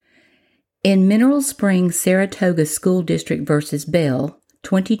In Mineral Springs, Saratoga School District v. Bell,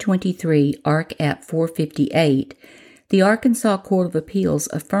 2023, Arc. App. 458, the Arkansas Court of Appeals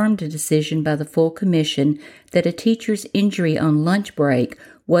affirmed a decision by the full commission that a teacher's injury on lunch break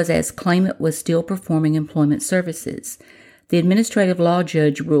was as claimant was still performing employment services. The administrative law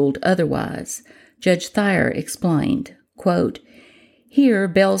judge ruled otherwise. Judge Thayer explained, quote, "Here,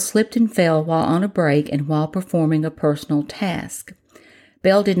 Bell slipped and fell while on a break and while performing a personal task.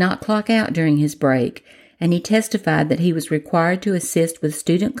 Bell did not clock out during his break, and he testified that he was required to assist with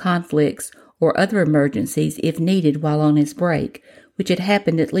student conflicts or other emergencies if needed while on his break, which had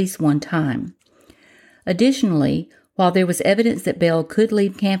happened at least one time. Additionally, while there was evidence that Bell could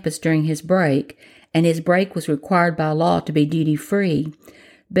leave campus during his break, and his break was required by law to be duty-free,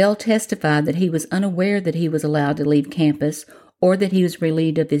 Bell testified that he was unaware that he was allowed to leave campus or that he was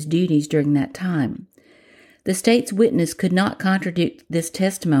relieved of his duties during that time. The state's witness could not contradict this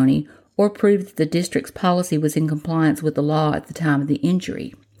testimony or prove that the district's policy was in compliance with the law at the time of the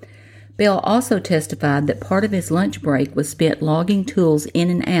injury. Bell also testified that part of his lunch break was spent logging tools in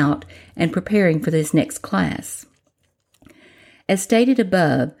and out and preparing for his next class. As stated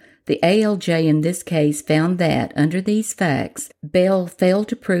above, the ALJ in this case found that, under these facts, Bell failed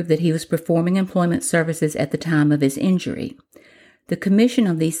to prove that he was performing employment services at the time of his injury. The commission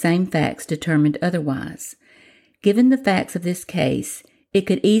on these same facts determined otherwise. Given the facts of this case, it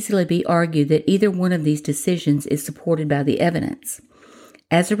could easily be argued that either one of these decisions is supported by the evidence.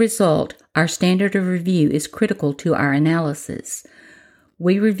 As a result, our standard of review is critical to our analysis.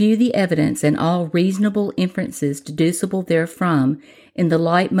 We review the evidence and all reasonable inferences deducible therefrom in the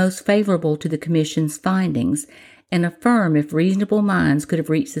light most favorable to the Commission's findings and affirm if reasonable minds could have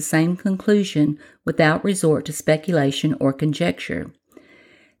reached the same conclusion without resort to speculation or conjecture.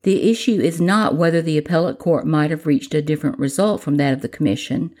 The issue is not whether the appellate court might have reached a different result from that of the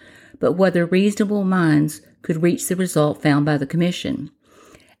Commission, but whether reasonable minds could reach the result found by the Commission.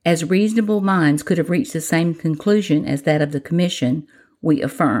 As reasonable minds could have reached the same conclusion as that of the Commission, we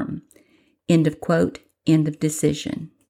affirm." End of quote, end of decision.